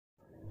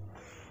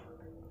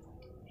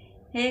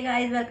Hey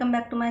guys, welcome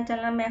back to my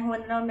channel. मैं हूं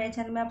वंदना और मेरे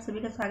चैनल में आप सभी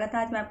का स्वागत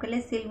है। आज मैं आपके लिए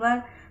सिल्वर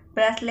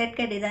ब्रेसलेट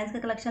के डिज़ाइन का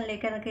कलेक्शन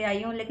लेकर के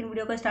आई हूं। लेकिन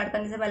वीडियो को स्टार्ट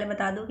करने से पहले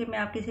बता दूं कि मैं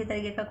आप किसी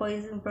तरीके का कोई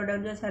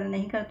प्रोडक्ट जो सेल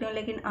नहीं करती हूं,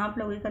 लेकिन आप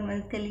लोगों की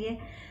कन्वेंस के लिए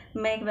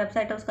मैं एक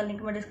वेबसाइट है, उसका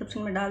लिंक मैं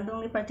डिस्क्रिप्शन में डाल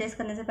दूंगी। परचेस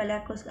करने से पहले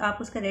आप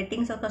उसके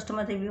रेटिंग्स और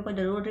कस्टमर रिव्यू को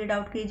जरूर रीड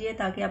आउट कीजिए,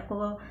 ताकि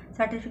आपको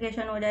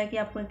सर्टिफिकेशन हो जाए कि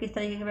आपको किस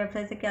तरीके की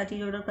वेबसाइट से क्या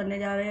चीज़ ऑर्डर करने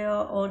जा रहे हो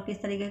और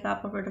किस तरीके का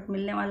आपको प्रोडक्ट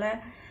मिलने वाला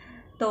है।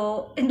 तो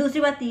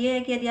दूसरी बात ये है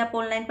कि यदि आप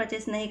ऑनलाइन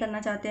परचेस नहीं करना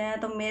चाहते हैं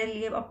तो मेरे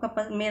लिए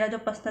मेरा जो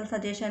पर्सनल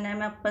सजेशन है,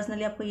 मैं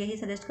पर्सनली आपको यही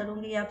सजेस्ट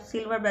करूँगी। आप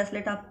सिल्वर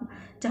ब्रेसलेट आप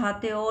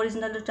चाहते हो,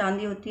 ओरिजिनल जो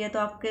चांदी होती है, तो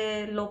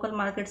आपके लोकल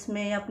मार्केट्स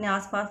में या अपने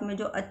आसपास में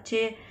जो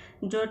अच्छे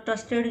जो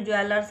ट्रस्टेड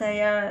ज्वेलर्स है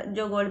या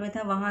जो गोल्ड में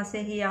है, वहाँ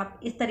से ही आप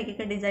इस तरीके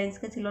के डिज़ाइंस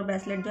के सिल्वर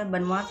ब्रेसलेट जो है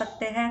बनवा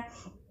सकते हैं।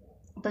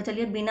 तो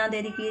चलिए बिना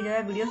देरी किए जो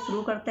है वीडियो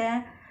शुरू करते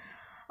हैं।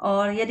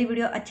 और यदि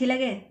वीडियो अच्छी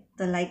लगे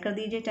तो लाइक कर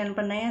दीजिए, चैनल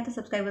पर नए हैं तो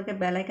सब्सक्राइब करके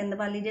बेल आइकन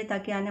दबा लीजिए,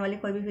 ताकि आने वाली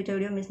कोई भी फ्यूचर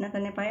वीडियो मिस ना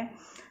करने पाए।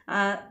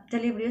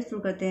 चलिए वीडियो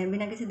शुरू करते हैं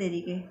बिना किसी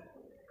देरी के।